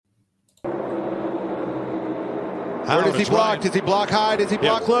Where does he block? Does he block high? Does he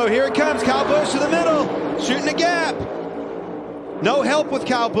block low? Here it comes. Kyle Busch to the middle, shooting a gap. No help with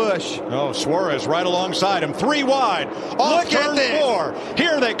Kyle Busch. Oh, Suarez right alongside him. 3 wide. Off turn 4.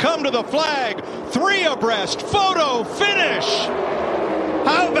 Here they come to the flag. 3 abreast. Photo finish.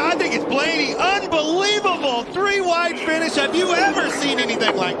 I think it's Blaney. Unbelievable. 3 wide finish. Have you ever seen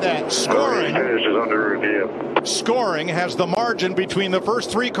anything like that? Scoring. Finish is under review. Scoring has the margin between the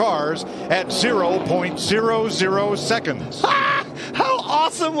first 3 cars at 0.00 seconds. How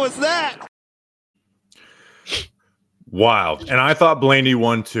awesome was that? Wild. And I thought Blaney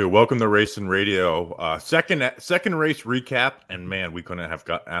won too. Welcome to Racing Radio. Second race recap, and man, we couldn't have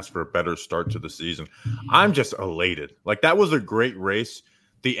asked for a better start to the season. I'm just elated. Like, that was a great race.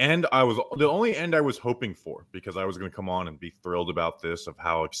 The only end I was hoping for, because I was going to come on and be thrilled about this, of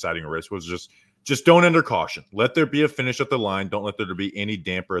how exciting a race was, just don't enter caution. Let there be a finish at the line. Don't let there be any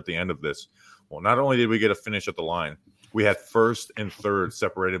damper at the end of this. Well, not only did we get a finish at the line, we had first and third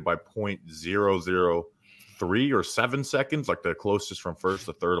separated by 0.003 or 7 seconds, like the closest from first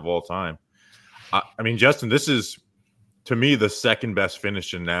to third of all time. I mean, Justin, this is, to me, the second best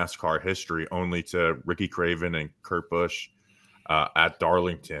finish in NASCAR history, only to Ricky Craven and Kurt Busch at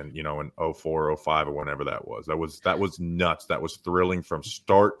Darlington, in 04, 05, or whenever that was. That was nuts. That was thrilling from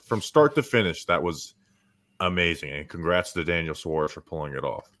start to finish. That was amazing. And congrats to Daniel Suarez for pulling it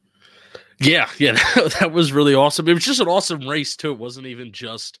off. Yeah, that was really awesome. It was just an awesome race, too. It wasn't even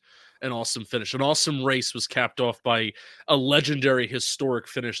just an awesome finish. An awesome race was capped off by a legendary, historic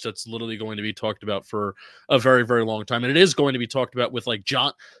finish that's literally going to be talked about for a very, very long time. And it is going to be talked about with, like,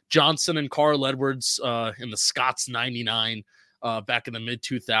 Johnson and Carl Edwards in the Scots 99 back in the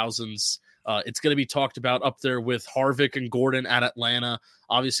mid-2000s. It's going to be talked about up there with Harvick and Gordon at Atlanta.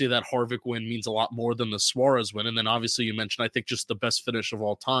 Obviously, that Harvick win means a lot more than the Suarez win. And then obviously you mentioned, I think, just the best finish of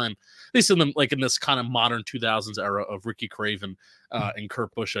all time, at least in this kind of modern 2000s era, of Ricky Craven and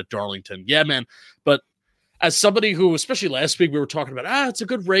Kurt Busch at Darlington. Yeah, man. But as somebody who, especially last week, we were talking about, it's a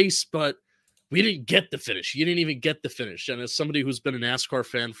good race, but we didn't get the finish. You didn't even get the finish. And as somebody who's been a NASCAR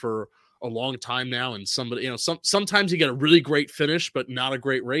fan for a long time now, and somebody, sometimes you get a really great finish, but not a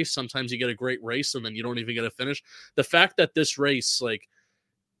great race. Sometimes you get a great race and then you don't even get a finish. The fact that this race, it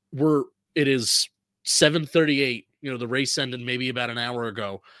is 7:38, the race ended maybe about an hour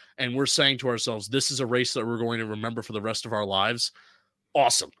ago, and we're saying to ourselves, this is a race that we're going to remember for the rest of our lives.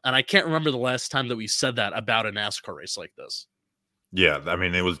 Awesome. And I can't remember the last time that we said that about a NASCAR race like this. Yeah, I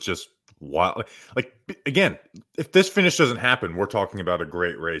mean, it was just wild. Like, again, if this finish doesn't happen, we're talking about a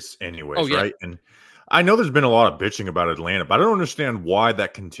great race anyways, right? And I know there's been a lot of bitching about Atlanta, but I don't understand why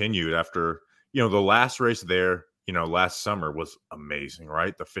that continued after, the last race there, last summer was amazing,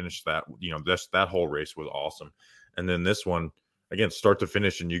 right? The finish that whole race was awesome. And then this one, again, start to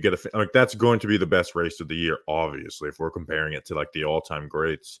finish, and you get that's going to be the best race of the year, obviously, if we're comparing it to like the all-time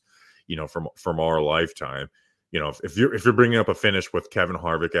greats, from our lifetime. If you're bringing up a finish with Kevin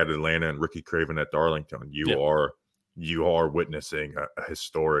Harvick at Atlanta and Ricky Craven at Darlington, you are witnessing a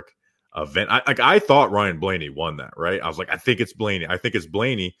historic event. I thought Ryan Blaney won that, right? I was like, I think it's Blaney,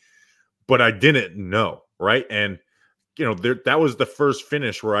 but I didn't know, right? And that was the first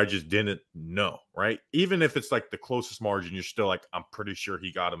finish where I just didn't know, right? Even if it's like the closest margin, you're still like, I'm pretty sure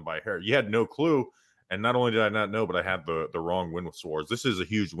he got him by a hair. You had no clue, and not only did I not know, but I had the wrong win with Suarez. This is a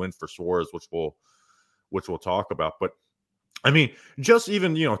huge win for Suarez, which we'll talk about. But I mean, just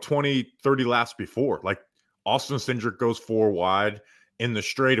even 20, 30 laps before, like Austin Cindric goes 4 wide in the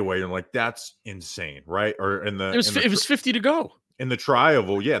straightaway, and like, that's insane, right? Or it was 50 to go in the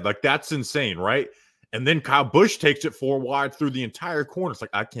tri-oval. Yeah, like, that's insane, right? And then Kyle Busch takes it 4 wide through the entire corner. It's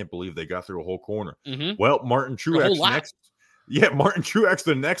like, I can't believe they got through a whole corner. Mm-hmm. Well, Martin Truex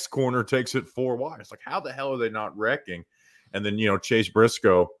the next corner takes it 4 wide. It's like, how the hell are they not wrecking? And then Chase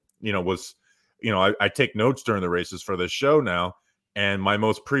Briscoe was. I take notes during the races for this show now, and my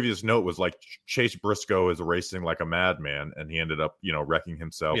most previous note was like, Chase Briscoe is racing like a madman, and he ended up, wrecking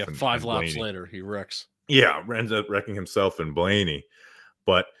himself. Yeah, 5 laps later, he wrecks. Yeah, ends up wrecking himself and Blaney.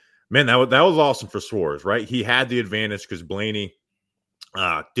 But, man, that was awesome for Suarez, right? He had the advantage because Blaney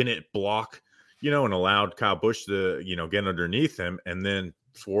didn't block, and allowed Kyle Busch to, get underneath him, and then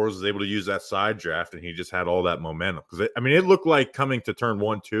Suarez was able to use that side draft, and he just had all that momentum. Because it looked like coming to turn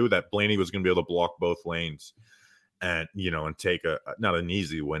 1-2 that Blaney was going to be able to block both lanes, and and take not an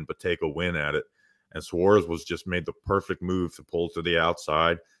easy win, but take a win at it. And Suarez was just made the perfect move to pull to the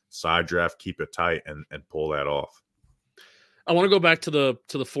outside, side draft, keep it tight, and pull that off. I want to go back to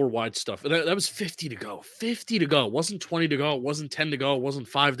the 4 wide stuff. That was 50 to go. 50 to go. It wasn't 20 to go. It wasn't 10 to go. It wasn't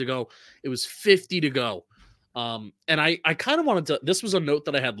 5 to go. It was 50 to go. And I kind of wanted to, this was a note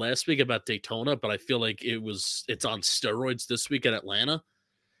that I had last week about Daytona, but I feel like it's on steroids this week at Atlanta.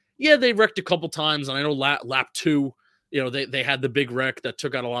 Yeah, they wrecked a couple times, and I know lap 2, they had the big wreck that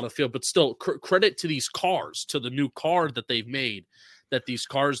took out a lot of the field, but still credit to these cars, to the new car that they've made, that these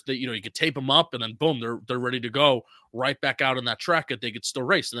cars that, you could tape them up and then boom, they're ready to go right back out on that track that they could still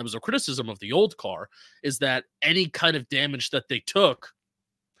race. And that was a criticism of the old car, is that any kind of damage that they took,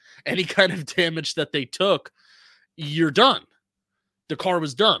 you're done. The car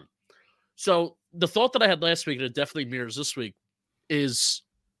was done. So the thought that I had last week, and it definitely mirrors this week, is,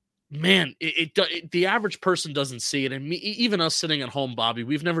 man, the average person doesn't see it. And even us sitting at home, Bobby,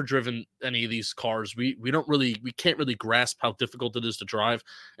 we've never driven any of these cars. We can't really grasp how difficult it is to drive.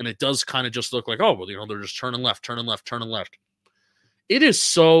 And it does kind of just look like, oh, well, they're just turning left. It is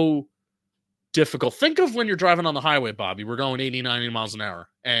so difficult. Think of when you're driving on the highway, Bobby. We're going 80, 90 miles an hour,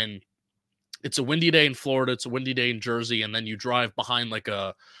 and it's a windy day in Florida. It's a windy day in Jersey. And then you drive behind like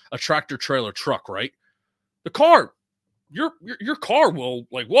a tractor trailer truck, right? The car, your car will,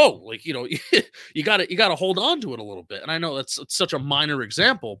 like, whoa, like, you got to hold on to it a little bit. And I know it's such a minor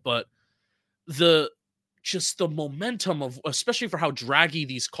example, but the momentum of, especially for how draggy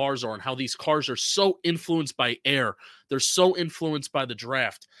these cars are and how these cars are so influenced by air. They're so influenced by the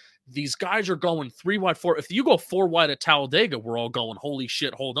draft. These guys are going 3 wide, 4. If you go 4 wide at Talladega, we're all going, holy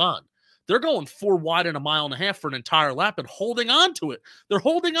shit, hold on. They're going 4 wide in a mile and a half for an entire lap and holding on to it. They're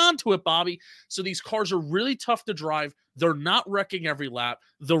holding on to it, Bobby. So these cars are really tough to drive. They're not wrecking every lap.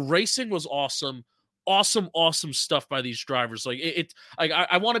 The racing was awesome. Awesome stuff by these drivers. Like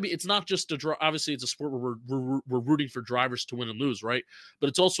I want to be. It's not just obviously it's a sport where we're rooting for drivers to win and lose, right? But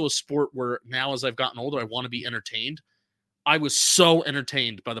it's also a sport where now, as I've gotten older, I want to be entertained. I was so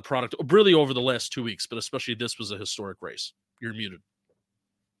entertained by the product, really over the last 2 weeks, but especially this was a historic race. You're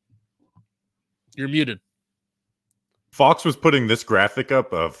muted. Fox was putting this graphic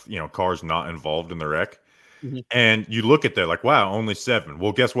up of, cars not involved in the wreck. Mm-hmm. And you look at that like, wow, only 7.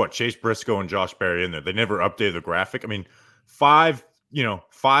 Well, guess what? Chase Briscoe and Josh Berry in there. They never updated the graphic. I mean, 5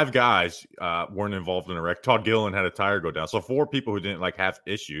 guys weren't involved in a wreck. Todd Gilliland had a tire go down. So 4 people who didn't have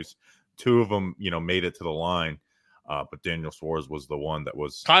issues. 2 of them, made it to the line. But Daniel Suarez was the one that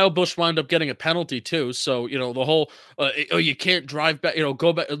was. Kyle Busch wound up getting a penalty too. So, the whole, you can't drive back,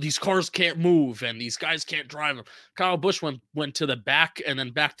 go back. These cars can't move and these guys can't drive them. Kyle Busch went to the back and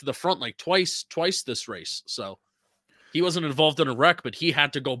then back to the front like twice this race. So he wasn't involved in a wreck, but he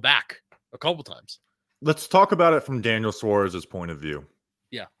had to go back a couple times. Let's talk about it from Daniel Suarez's point of view.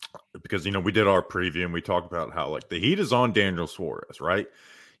 Yeah. Because, we did our preview and we talked about how the heat is on Daniel Suarez, right?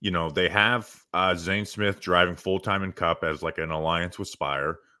 They have Zane Smith driving full-time in Cup as an alliance with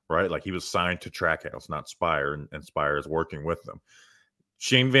Spire, right? He was signed to Trackhouse, not Spire, and Spire is working with them.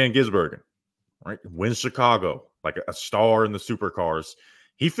 Shane Van Gisbergen, right? Wins Chicago, a star in the supercars.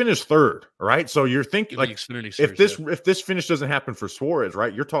 He finished 3rd, right? So you're thinking if this finish doesn't happen for Suarez,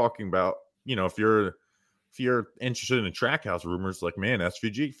 right? You're talking about, if you're interested in Trackhouse rumors, man,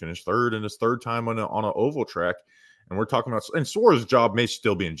 SVG finished 3rd in his 3rd time on an oval track. And we're talking about, and Suarez's job may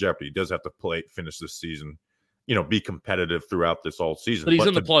still be in jeopardy. He does have to finish this season, be competitive throughout this all season. But he's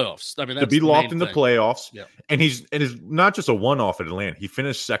in the playoffs. I mean, that's to be locked in the playoffs. Yeah. And it's not just a one-off at Atlanta. He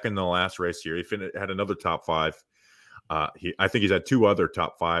finished 2nd in the last race here. He had another top 5. I think he's had 2 other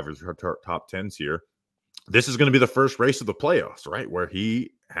top 5 or top 10s here. This is going to be the first race of the playoffs, right? Where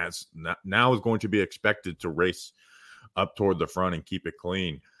he has now is going to be expected to race up toward the front and keep it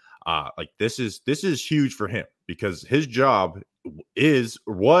clean. This is huge for him because his job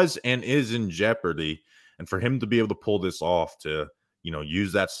was and is in jeopardy, and for him to be able to pull this off, to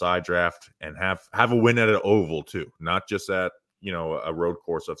use that side draft and have a win at an oval too, not just at a road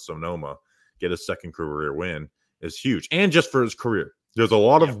course of Sonoma, get a 2nd career win is huge. And just for his career, there's a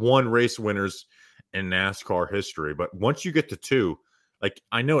lot of 1 race winners in NASCAR history, but once you get to 2,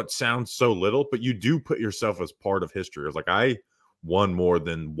 I know it sounds so little, but you do put yourself as part of history. It's I won more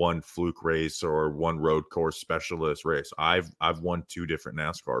than 1 fluke race or 1 road course specialist race. I've won 2 different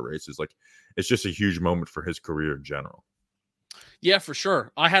NASCAR races. It's just a huge moment for his career in general. Yeah, for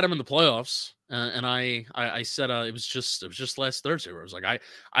sure. I had him in the playoffs, and I said it was just last Thursday where I was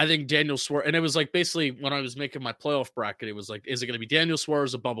I think Daniel Suarez, and it was basically when I was making my playoff bracket, it was is it going to be Daniel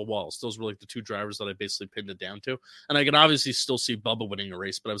Suarez or Bubba Wallace? Those were the 2 drivers that I basically pinned it down to, and I can obviously still see Bubba winning a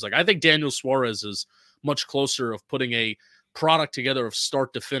race, but I was I think Daniel Suarez is much closer of putting a product together of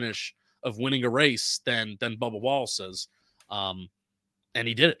start to finish of winning a race than Bubba Wallace is. And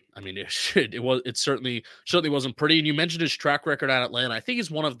he did it. I mean, it certainly wasn't pretty. And you mentioned his track record at Atlanta. I think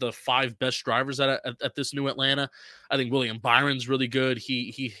he's one of the 5 best drivers at this new Atlanta. I think William Byron's really good.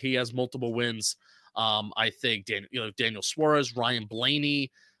 He has multiple wins. I think Daniel Suarez, Ryan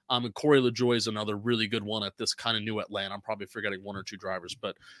Blaney, and Corey LaJoie is another really good one at this kind of new Atlanta. I'm probably forgetting one or two drivers,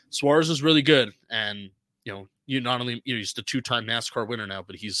 but Suarez is really good. And, he's the 2-time NASCAR winner now,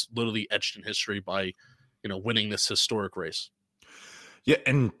 but he's literally etched in history by, winning this historic race. Yeah,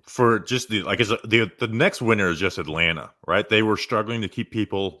 and for just the next winner is just Atlanta, right? They were struggling to keep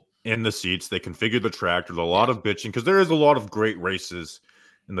people in the seats. They configured the track. There's a lot of bitching because there is a lot of great races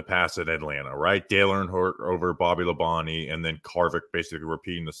in the past at Atlanta, right? Dale Earnhardt over Bobby Labonte, and then Harvick basically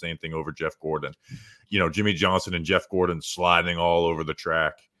repeating the same thing over Jeff Gordon. Jimmy Johnson and Jeff Gordon sliding all over the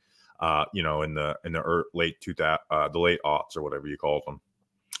track. In the late aughts or whatever you call them.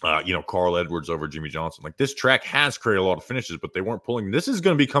 Carl Edwards over Jimmy Johnson. Like, this track has created a lot of finishes, but they weren't pulling. This is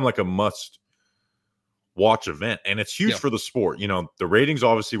going to become like a must watch event, and it's huge for the sport. The ratings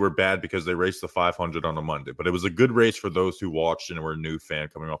obviously were bad because they raced the 500 on a Monday, but it was a good race for those who watched and were a new fan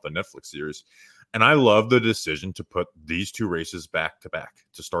coming off the Netflix series. And I love the decision to put these two races back to back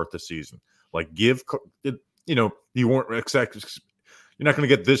to start the season. Like, you weren't exactly, you're not going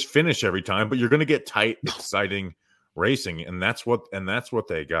to get this finish every time, but you're going to get tight, exciting racing, and that's what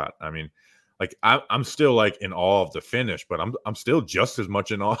they got. I mean, like, I'm still like in awe of the finish, but I'm still just as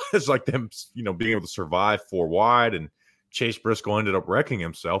much in awe as like them, being able to survive 4 wide, and Chase Briscoe ended up wrecking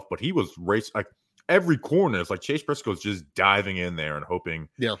himself, but he was racing like every corner. It's like Chase Briscoe's just diving in there and hoping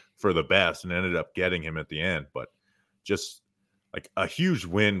for the best, and ended up getting him at the end. But just like a huge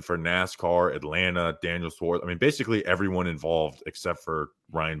win for NASCAR, Atlanta, Daniel Suarez. I mean, basically everyone involved except for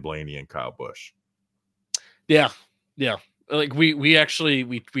Ryan Blaney and Kyle Busch. Yeah. Like we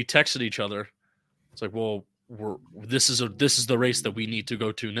texted each other. It's like, well, this is the race that we need to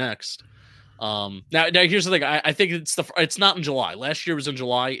go to next. Now here's the thing. I think it's not in July. Last year was in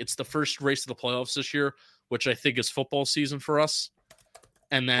July. It's the first race of the playoffs this year, which I think is football season for us.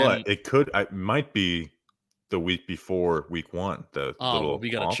 And then it might be the week before week 1. We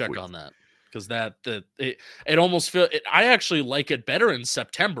got to check on that, because it almost feels. I actually like it better in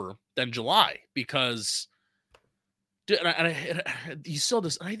September than July, because. You saw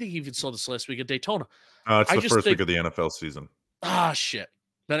this. I think you even saw this last week at Daytona. It's the first week of the NFL season. Shit.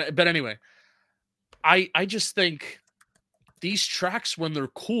 But anyway, I just think these tracks, when they're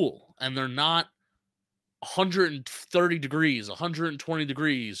cool and they're not 130 degrees, 120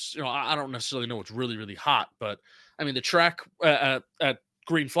 degrees, I don't necessarily know it's really, really hot, but I mean, the track at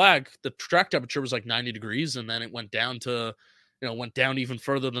Green Flag, the track temperature was like 90 degrees, and then it went down to went down even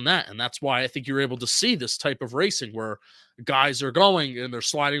further than that. And that's why I think you're able to see this type of racing where guys are going and they're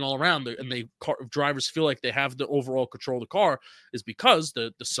sliding all around, and drivers feel like they have the overall control of the car, is because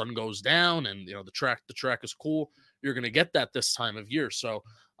the sun goes down and the track is cool. You're going to get that this time of year. So,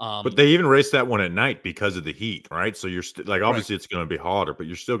 but they even raced that one at night because of the heat, right? So you're obviously it's going to be hotter, but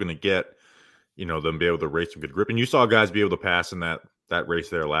you're still going to get, them be able to race some good grip. And you saw guys be able to pass in that race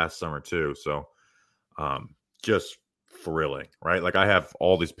there last summer too. So, just thrilling, right? Like, I have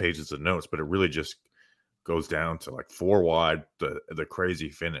all these pages of notes, but it really just goes down to like 4 wide, the crazy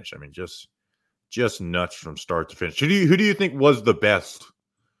finish. I mean, just nuts from start to finish. Who do you think was the best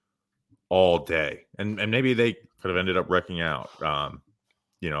all day? And maybe they could have ended up wrecking out,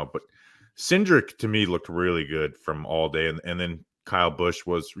 but Cindric to me looked really good from all day, and then Kyle Busch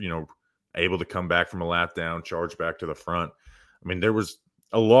was able to come back from a lap down, charge back to the front. I mean, there was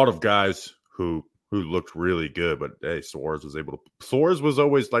a lot of guys who looked really good, but hey, Suarez was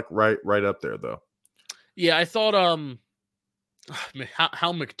always like right up there though. Yeah, I thought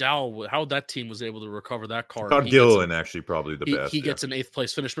how that team was able to recover that car. I thought Gilliland actually probably the best. He gets an 8th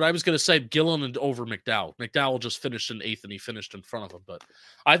place finish, but I was going to say Gilliland over McDowell. McDowell just finished in 8th, and he finished in front of him. But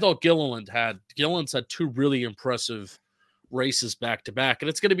I thought Gilliland's had 2 really impressive races back to back, and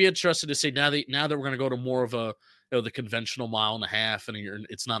it's going to be interesting to see now that we're going to go to more of a the conventional 1.5 miles, and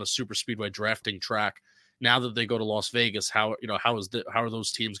it's not a super speedway drafting track. Now that they go to Las Vegas, how are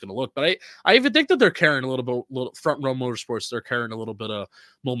those teams going to look? But I even think that they're carrying a little Front Row Motorsports. They're carrying a little bit of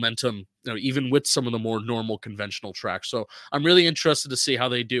momentum, even with some of the more normal conventional tracks. So I'm really interested to see how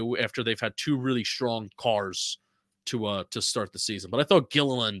they do after they've had 2 really strong cars to start the season. But I thought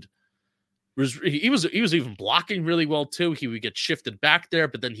Gilliland he was even blocking really well too. He would get shifted back there,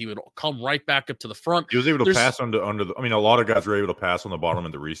 but then he would come right back up to the front. He was able to pass under the. I mean, a lot of guys were able to pass on the bottom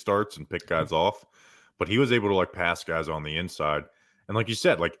of the restarts and pick guys off, but he was able to like pass guys on the inside. And like you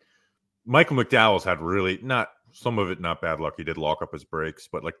said, like Michael McDowell's had really not bad luck. He did lock up his brakes,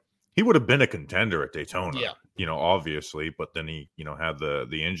 but like he would have been a contender at Daytona. Yeah. Obviously, but then he had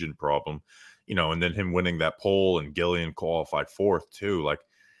the engine problem, and then him winning that pole, and Gillian qualified 4th too. Like,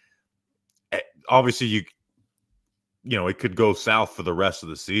 obviously it could go south for the rest of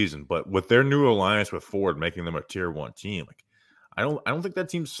the season. But with their new alliance with Ford, making them a tier 1 team, like I don't think that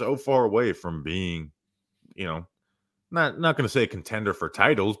team's so far away from being, not going to say a contender for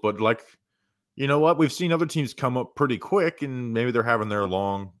titles, but like, you know what? We've seen other teams come up pretty quick, and maybe they're having their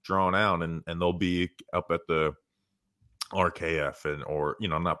long drawn out, and they'll be up at the RKF or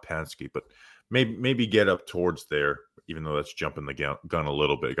not Penske, but maybe get up towards there, even though that's jumping the gun a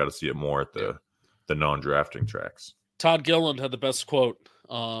little bit. Got to see it more at the non-drafting tracks. Todd Gilliland had the best quote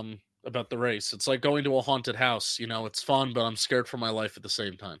about the race. It's like going to a haunted house. It's fun, but I'm scared for my life at the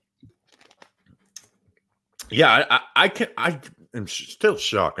same time. Yeah, I am still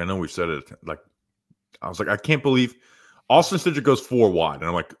shocked. I know we said it. Like, I was like, I can't believe Austin Cindric goes 4 wide, and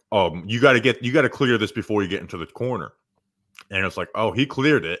I'm like, oh, you got to clear this before you get into the corner. And it's like, oh, he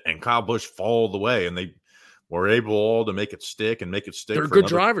cleared it, and Kyle Busch followed the way, and they were able all to make it stick. They're good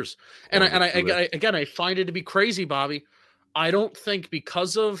drivers, and I find it to be crazy, Bobby. I don't think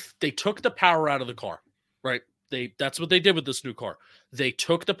because they took the power out of the car, right? That's what they did with this new car. They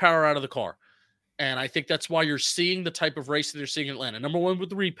took the power out of the car. And I think that's why you're seeing the type of racing they're seeing in Atlanta. Number 1 with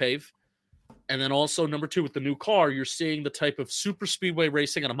the repave. And then also number 2 with the new car, you're seeing the type of super speedway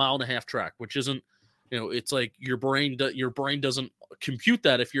racing on a 1.5-mile track, which isn't, it's like your brain doesn't compute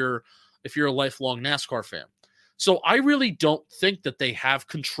that if you're a lifelong NASCAR fan. So I really don't think that they have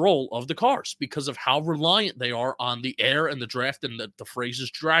control of the cars because of how reliant they are on the air and the draft, and the phrase is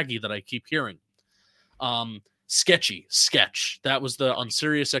draggy that I keep hearing. Sketch. That was on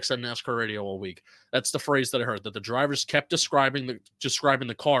Sirius XM NASCAR radio all week. That's the phrase that I heard, that the drivers kept describing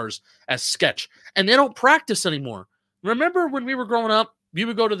the cars as sketch. And they don't practice anymore. Remember when we were growing up, we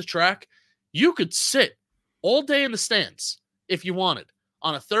would go to the track, you could sit all day in the stands if you wanted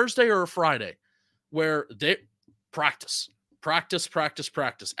on a Thursday or a Friday, where they practice,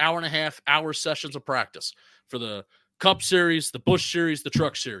 hour and a half, hour sessions of practice for the Cup Series, the Busch Series, the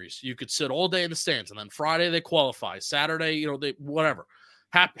Truck Series. You could sit all day in the stands, and then Friday they qualify. Saturday, they whatever.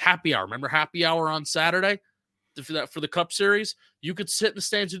 Happy hour. Remember happy hour on Saturday for the Cup Series? You could sit in the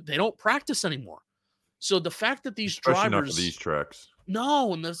stands. They don't practice anymore. So the fact that these Especially drivers, not for these tracks,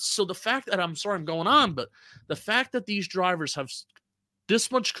 no, and so the fact that I'm going on, but the fact that these drivers have this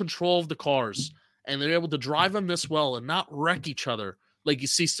much control of the cars and they're able to drive them this well and not wreck each other like you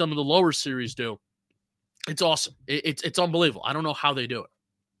see some of the lower series do. It's awesome. It's unbelievable. I don't know how they do it.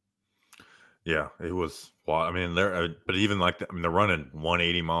 Yeah, it was. Well, I mean, but even like they're running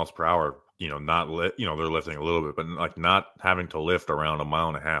 180 miles per hour. They're lifting a little bit, but like not having to lift around 1.5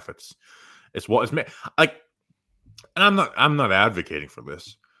 miles. It's like, and I'm not advocating for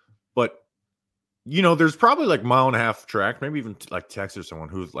this, but there's probably like 1.5 mile track, maybe even like Texas, someone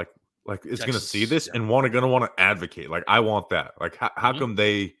who's like is going to see this and going to want to advocate. Like, I want that. Like, how come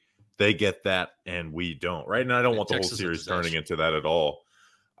they get that and we don't, right? And I don't want the Texas whole series turning into that at all.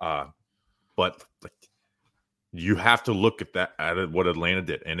 But like, you have to look at what Atlanta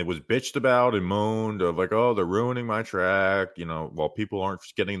did, and it was bitched about and moaned of like, oh, they're ruining my track, while people aren't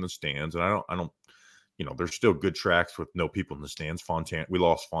getting in the stands. And I don't, there's still good tracks with no people in the stands. We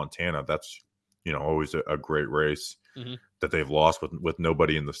lost Fontana. That's, always a great race that they've lost with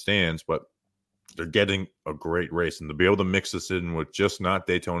nobody in the stands, but they're getting a great race, and to be able to mix this in with just not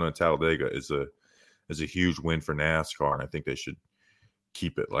Daytona and Talladega is a huge win for NASCAR, and I think they should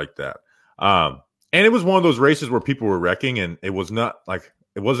keep it like that. And it was one of those races where people were wrecking, and it wasn't a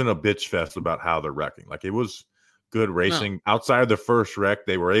bitch fest about how they're wrecking. Like, it was good racing. No. Outside of the first wreck,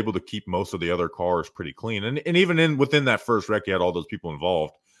 they were able to keep most of the other cars pretty clean, and even within that first wreck, you had all those people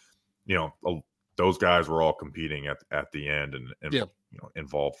involved. Those guys were all competing at the end and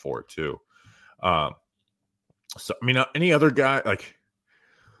involved for it too. So I mean, any other guy, like,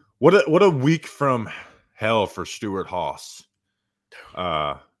 what a week from hell for Stewart Haas.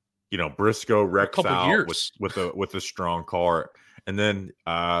 Briscoe wrecked out with a strong car, and then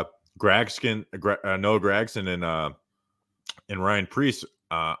Noah Gragson and Ryan Preece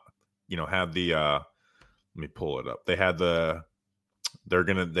had the let me pull it up. They had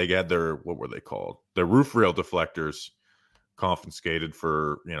they had their, what were they called? Their roof rail deflectors confiscated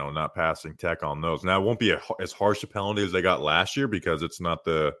for not passing tech on those. Now, it won't be as harsh a penalty as they got last year because it's not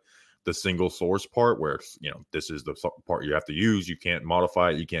the single source part where it's, this is the part you have to use. You can't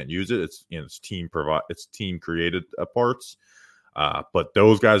modify it. You can't use it. It's team created parts. But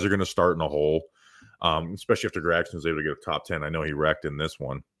those guys are going to start in the hole, especially after Gragson was able to get a top 10. I know he wrecked in this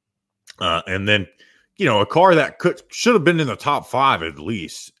one. And then, a car that should have been in the top 5 at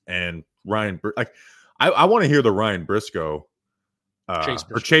least. And I want to hear the Ryan Briscoe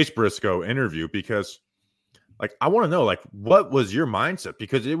Chase Briscoe interview, because Like, I want to know, like, what was your mindset?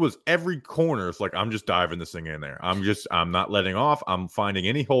 Because it was every corner. It's like, I'm just diving this thing in there. I'm not letting off. I'm finding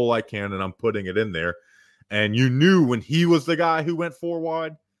any hole I can, and I'm putting it in there. And you knew when he was the guy who went 4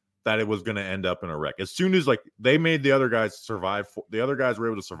 wide that it was going to end up in a wreck. As soon as, like, they made the other guys survive, the other guys were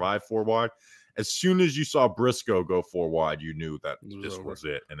able to survive 4 wide. As soon as you saw Briscoe go 4 wide, you knew that this was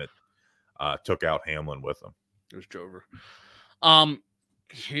it. And it took out Hamlin with him. It was Jover.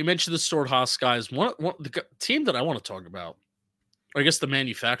 You mentioned the Stewart-Haas guys. One the team that I want to talk about, or I guess the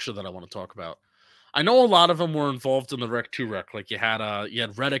manufacturer that I want to talk about. I know a lot of them were involved in the Rec 2 wreck. Like you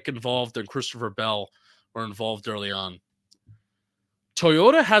had Reddick involved and Christopher Bell were involved early on.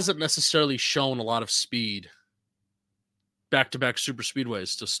 Toyota hasn't necessarily shown a lot of speed back-to-back super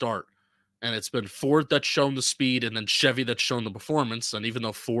speedways to start. And it's been Ford that's shown the speed and then Chevy that's shown the performance. And even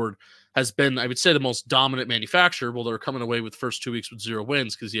though Ford has been, I would say, the most dominant manufacturer, well, they're coming away with first 2 weeks with 0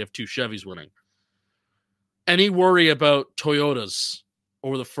 wins because you have 2 Chevys winning. Any worry about Toyotas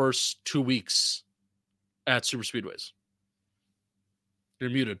over the first 2 weeks at super speedways? You're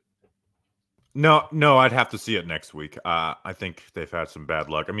muted. No, I'd have to see it next week. I think they've had some bad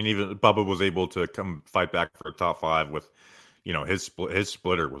luck. I mean, even Bubba was able to come fight back for a top 5 with, his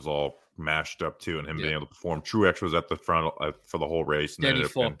splitter was all mashed up too, and him being able to perform. Truex was at the front for the whole race, and then he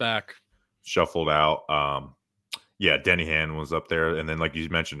fought back, shuffled out. Denny Hamlin was up there, and then like you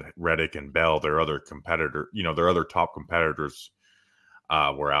mentioned, Reddick and Bell, their other competitor, their other top competitors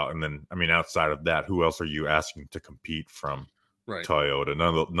were out. And then, I mean, outside of that, who else are you asking to compete from Toyota?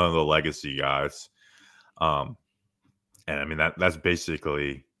 None of the legacy guys. And I mean that's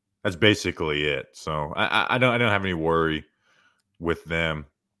basically it. So I don't have any worry with them.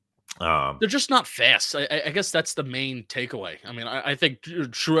 They're just not fast. I guess that's the main takeaway. I mean, I think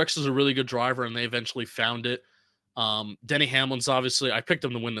Truex is a really good driver, and they eventually found it. Denny Hamlin's obviously, I picked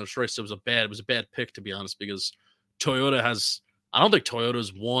him to win this race. It was a bad pick, to be honest, because I don't think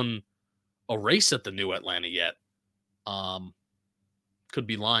Toyota's won a race at the new Atlanta yet. Could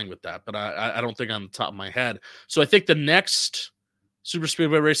be lying with that, but I don't think on the top of my head. So I think the next super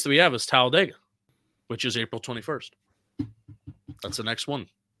speedway race that we have is Talladega, which is April 21st. That's the next one.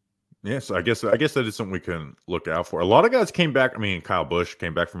 Yeah, so I guess that is something we can look out for. A lot of guys came back. I mean, Kyle Busch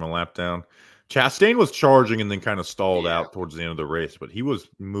came back from a lap down. Chastain was charging and then kind of stalled out towards the end of the race, but he was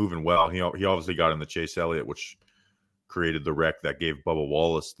moving well. He obviously got in the Chase Elliott, which created the wreck that gave Bubba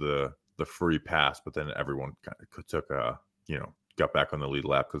Wallace the free pass. But then everyone kind of took got back on the lead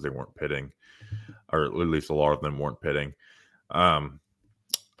lap because they weren't pitting, or at least a lot of them weren't pitting.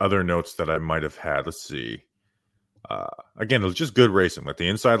 Other notes that I might have had. Let's see. Again, it was just good racing. Like the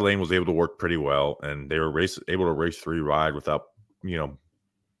inside lane was able to work pretty well, and they were able to race 3 wide without,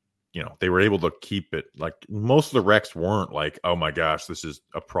 they were able to keep it. Like most of the wrecks weren't like, oh my gosh, this is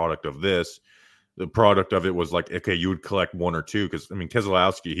a product of this. The product of it was like, okay, you would collect 1 or 2 because I mean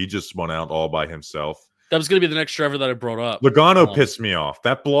Keselowski, he just spun out all by himself. That was going to be the next driver that I brought up. Logano pissed me off.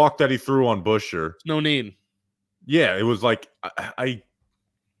 That block that he threw on Buescher. No need. Yeah, it was like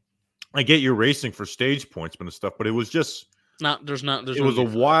I get you're racing for stage points and stuff, but it was just it was a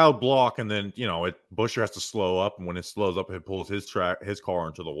wild block, and then Buescher has to slow up, and when it slows up, it pulls his car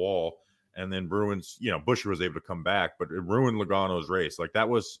into the wall, and then ruins. Buescher was able to come back, but it ruined Logano's race. Like that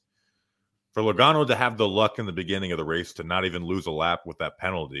was for Logano to have the luck in the beginning of the race to not even lose a lap with that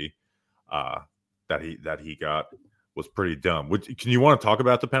penalty that he got was pretty dumb. Can you want to talk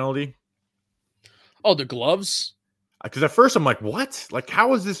about the penalty? Oh, the gloves. Because at first I'm like, what? Like,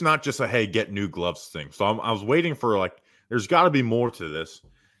 how is this not just a, hey, get new gloves thing? So I was waiting for, like, there's got to be more to this.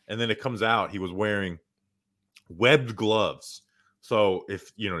 And then it comes out, he was wearing webbed gloves. So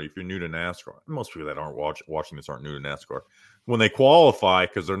if you're new to NASCAR, most people that aren't watching this aren't new to NASCAR. When they qualify,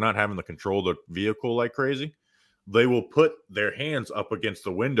 because they're not having to control the vehicle like crazy, they will put their hands up against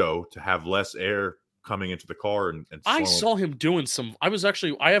the window to have less air coming into the car. And I saw him doing some. I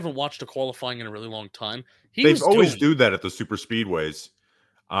haven't watched a qualifying in a really long time. They always do that at the super speedways,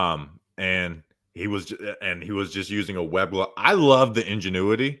 and he was just using a web glove. I love the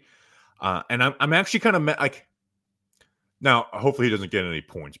ingenuity, and I'm actually kind of like. Now, hopefully, he doesn't get any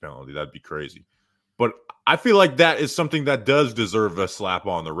points penalty. That'd be crazy, but I feel like that is something that does deserve a slap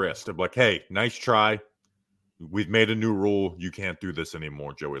on the wrist. Of like, hey, nice try. We've made a new rule. You can't do this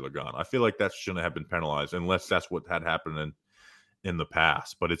anymore, Joey Logano. I feel like that shouldn't have been penalized unless that's what had happened in the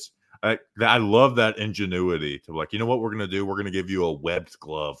past. But I love that ingenuity to like, you know what we're going to do? We're going to give you a webbed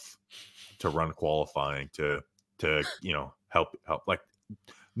glove to run qualifying to help. Like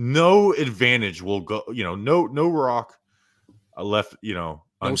no advantage will go, no rock left, no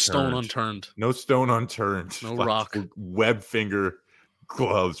stone unturned. No stone unturned. No like, rock. Web finger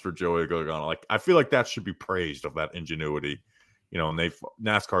gloves for Joey Logano. Like, I feel like that should be praised, of that ingenuity. You know, and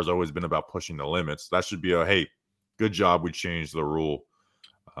NASCAR's always been about pushing the limits. That should be hey, good job, we changed the rule.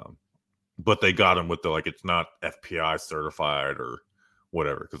 But they got him with it's not FPI certified or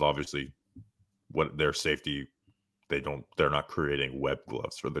whatever, because obviously what their safety, they're not creating web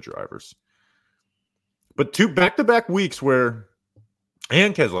gloves for the drivers. But 2 back-to-back weeks and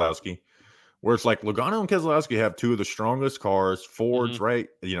Keselowski, where it's like Logano and Keselowski have 2 of the strongest cars, Fords, right?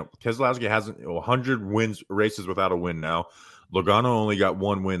 You know, Keselowski hasn't 100 races without a win now. Logano only got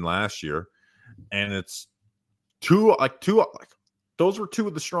 1 win last year, and it's those were 2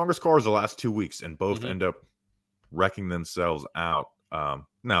 of the strongest cars the last 2 weeks, and both end up wrecking themselves out.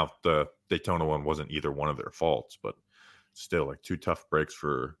 Now the Daytona one wasn't either one of their faults, but still 2 tough breaks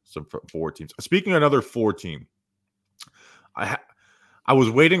for some Ford teams. Speaking of another Ford team, I was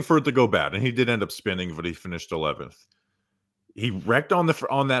waiting for it to go bad, and he did end up spinning, but he finished 11th. He wrecked on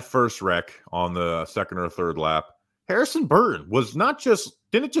that first wreck on the second or third lap. Harrison Burton was didn't just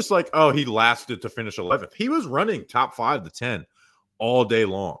he lasted to finish 11th. He was running top 5 to 10 all day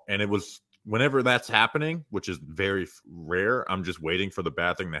long, and it was whenever that's happening, which is very rare. I'm just waiting for the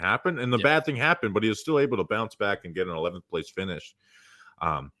bad thing to happen, and the bad thing happened, but he was still able to bounce back and get an 11th place finish.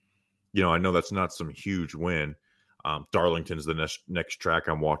 You know, I know that's not some huge win. Darlington's the next track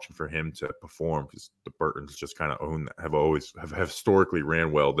I'm watching for him to perform, because the Burtons just kind of own that, have historically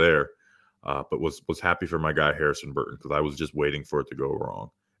ran well there. But was happy for my guy Harrison Burton, because I was just waiting for it to go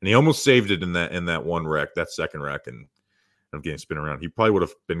wrong, and he almost saved it in that one wreck, that second wreck, and I'm getting spin around. He probably would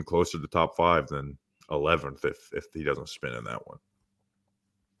have been closer to top 5 than 11th if he doesn't spin in that one.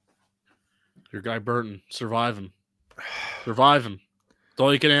 Your guy Burton surviving. That's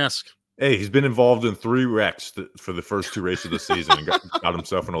all you can ask. Hey, he's been involved in 3 wrecks for the first 2 races of the season and got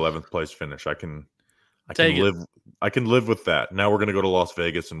himself an 11th place finish. I can live with that. Now we're going to go to Las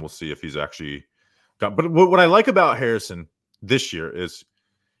Vegas, and we'll see if he's actually got. But what I like about Harrison this year is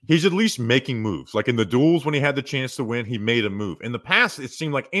he's at least making moves. Like in the duels, when he had the chance to win, he made a move. In the past, it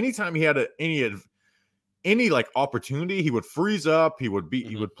seemed like anytime he had any opportunity, he would freeze up. He would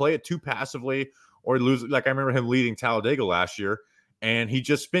play it too passively, or lose. Like I remember him leading Talladega last year, and he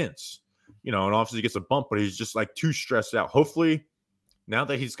just spins. You know, and obviously he gets a bump, but he's just too stressed out. Hopefully, now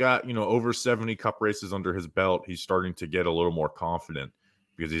that he's got, over 70 cup races under his belt, he's starting to get a little more confident,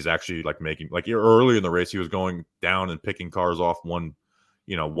 because he's actually making, earlier in the race, he was going down and picking cars off one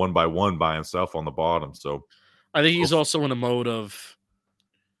by one by himself on the bottom. So I think he's also in a mode of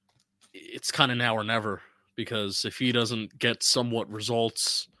it's kind of now or never, because if he doesn't get somewhat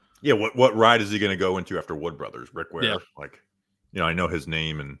results. Yeah. What ride is he going to go into after Wood Brothers? Rick Ware? Yeah. I know his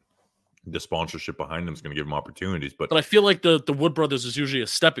name, and the sponsorship behind him is going to give him opportunities, but I feel like the Wood Brothers is usually a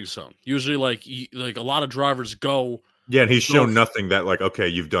stepping stone. Usually, like a lot of drivers go. Yeah, and he's shown nothing that okay,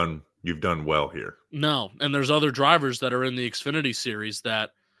 you've done well here. No, and there's other drivers that are in the Xfinity series that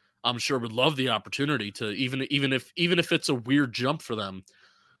I'm sure would love the opportunity to even if it's a weird jump for them.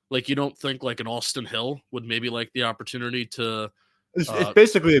 Like, you don't think an Austin Hill would maybe like the opportunity to. It's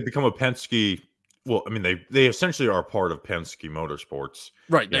basically become a Penske. Well, I mean, they essentially are part of Penske Motorsports,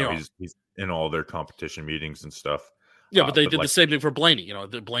 right? They are. He's in all their competition meetings and stuff. Yeah, but they did the same thing for Blaney.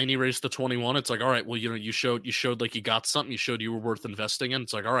 The Blaney raced the 21. It's all right. Well, you showed you got something. You showed you were worth investing in.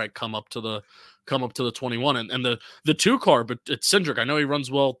 It's all right. Come up to the 21 and the 2 car. But it's Cindric. I know he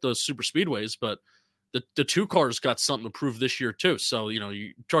runs well at the super speedways, but the 2 cars got something to prove this year too. So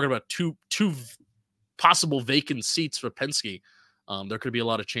you're talking about two possible vacant seats for Penske. There could be a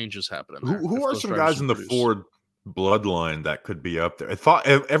lot of changes happening. Who are some guys in the Ford bloodline that could be up there?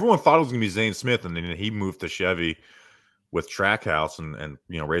 Everyone thought it was going to be Zane Smith, and then he moved to Chevy with Trackhouse and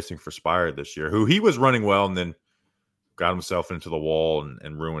racing for Spire this year, who he was running well, and then got himself into the wall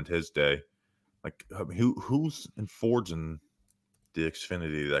and ruined his day. Who's in Fords and the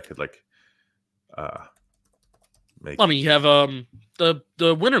Xfinity that could make? I mean, you have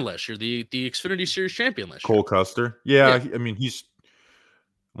the winner last year, the Xfinity Series champion last year, Cole Custer. Yeah. I mean, he's.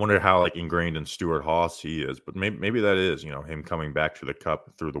 Wonder how ingrained in Stuart Haas he is, but maybe that is him coming back to the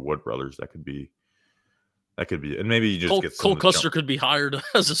Cup through the Wood Brothers. That could be, and maybe you just get Cole Custer could be hired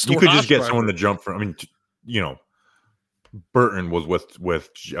as a Stuart. You could just get driver. someone to jump from. I mean, Burton was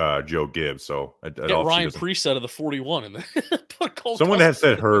with Joe Gibbs, so Ryan Preece out of the 41, and put Cole. Someone Custer.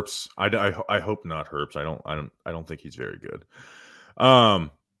 had said Herbst. I hope not Herbst. I don't think he's very good.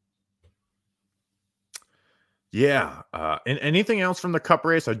 Yeah. And anything else from the Cup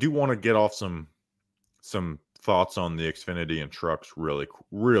race? I do want to get off some thoughts on the Xfinity and trucks real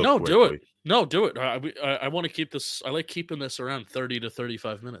quickly? Do it. No, do it. I want to keep this. I like keeping this around 30 to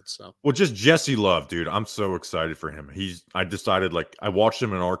 35 minutes. So, well, just Jesse Love, dude. I'm so excited for him. I decided, like, I watched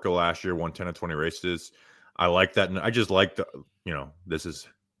him in ARCA last year, won 10 of 20 races. I like that. And I just like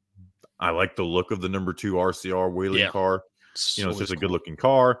I like the look of the number 2 RCR wheeling car. It's just a good looking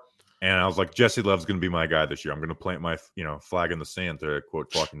car. And I was like, Jesse Love's going to be my guy this year. I'm going to plant my, flag in the sand, to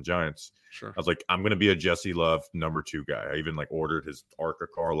quote Talking Giants. Sure. I was like, I'm going to be a Jesse Love number 2 guy. I even ordered his ARCA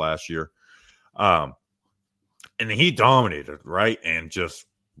car last year. And he dominated, right? And just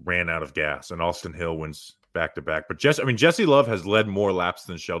ran out of gas. And Austin Hill wins back-to-back. But Jesse Love has led more laps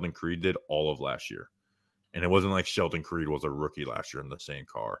than Sheldon Creed did all of last year. And it wasn't like Sheldon Creed was a rookie last year in the same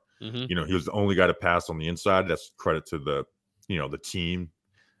car. Mm-hmm. He was the only guy to pass on the inside. That's credit to the team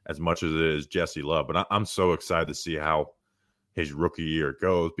as much as it is Jesse Love. But I'm so excited to see how his rookie year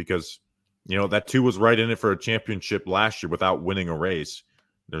goes, because, that 2 was right in it for a championship last year without winning a race.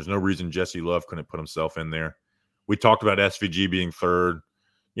 There's no reason Jesse Love couldn't put himself in there. We talked about SVG being 3rd.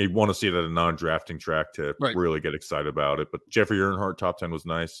 You want to see it at a non-drafting track to really get excited about it. But Jeffrey Earnhardt, top 10 was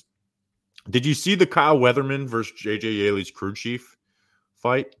nice. Did you see the Kyle Weatherman versus JJ Yeley's crew chief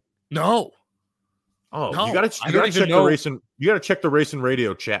fight? No. Oh, no, you got to check the race. You got to check the race and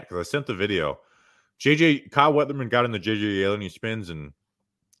radio chat, because I sent the video. Kyle Weatherman got in the JJ Yeley and he spins, and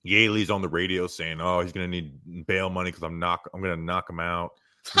Yeley's on the radio saying, "Oh, he's going to need bail money because I'm going to knock him out."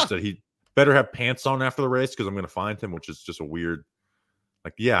 He said he better have pants on after the race because I'm going to find him, which is just a weird.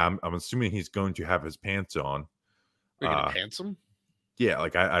 I'm assuming he's going to have his pants on. Are you going to pants him? Yeah,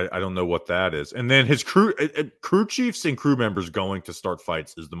 I don't know what that is. And then his crew chiefs and crew members going to start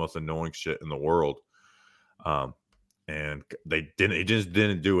fights is the most annoying shit in the world. And he just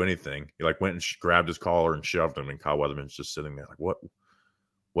didn't do anything. He went and grabbed his collar and shoved him, and Kyle Weatherman's just sitting there like,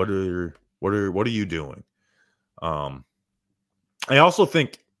 what are you doing? I also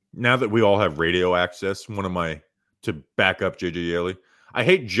think now that we all have radio access, to back up JJ Yeley, I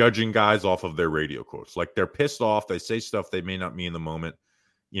hate judging guys off of their radio quotes. Like, they're pissed off. They say stuff they may not mean in the moment,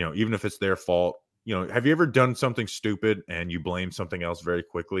 even if it's their fault. Have you ever done something stupid and you blame something else very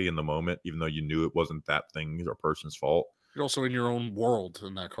quickly in the moment, even though you knew it wasn't that thing or person's fault? You're also in your own world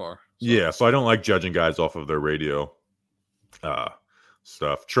in that car. So. Yeah, so I don't like judging guys off of their radio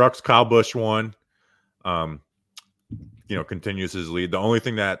stuff. Trucks, Kyle Busch won. Continues his lead. The only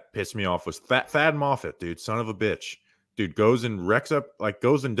thing that pissed me off was Thad Moffitt, dude, son of a bitch. Dude goes and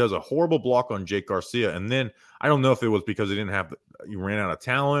goes and does a horrible block on Jake Garcia. And then I don't know if it was because he ran out of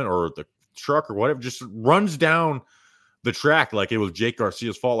talent or the truck or whatever, just runs down the track like it was Jake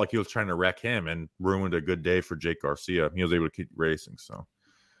Garcia's fault, like he was trying to wreck him, and ruined a good day for Jake Garcia. He was able to keep racing. So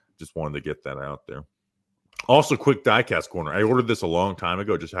just wanted to get that out there. Also, quick diecast corner. I ordered this a long time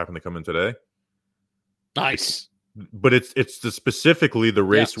ago. It just happened to come in today. Nice. But it's specifically the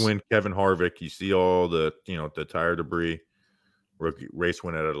race win Kevin Harvick. You see all the the tire debris, rookie race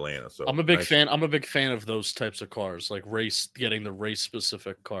win at Atlanta. So I'm a big fan. I'm a big fan of those types of cars, like getting the race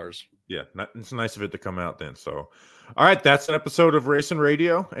specific cars. Yeah, it's nice of it to come out then. So, all right, that's an episode of Racing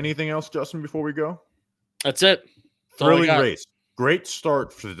Radio. Anything else, Justin, before we go? That's it. Thrilling race. Great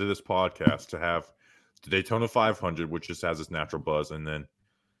start to this podcast to have the Daytona 500, which just has its natural buzz, and then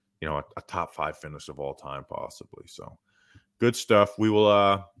a top 5 finish of all time, possibly. So good stuff. We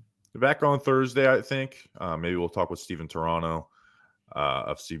will be back on Thursday, I think. Maybe we'll talk with Steven Toronto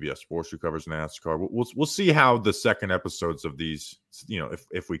of CBS Sports, who covers NASCAR. We'll see how the second episodes of these,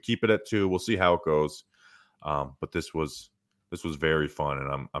 if we keep it at 2, we'll see how it goes. But this was very fun,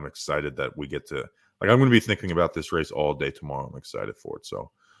 and I'm excited that we get to, I'm going to be thinking about this race all day tomorrow. I'm excited for it. So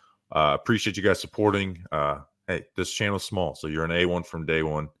appreciate you guys supporting. Hey, this channel's small, so you're an A1 from day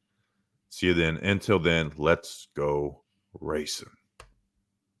one. See you then. Until then, let's go racing.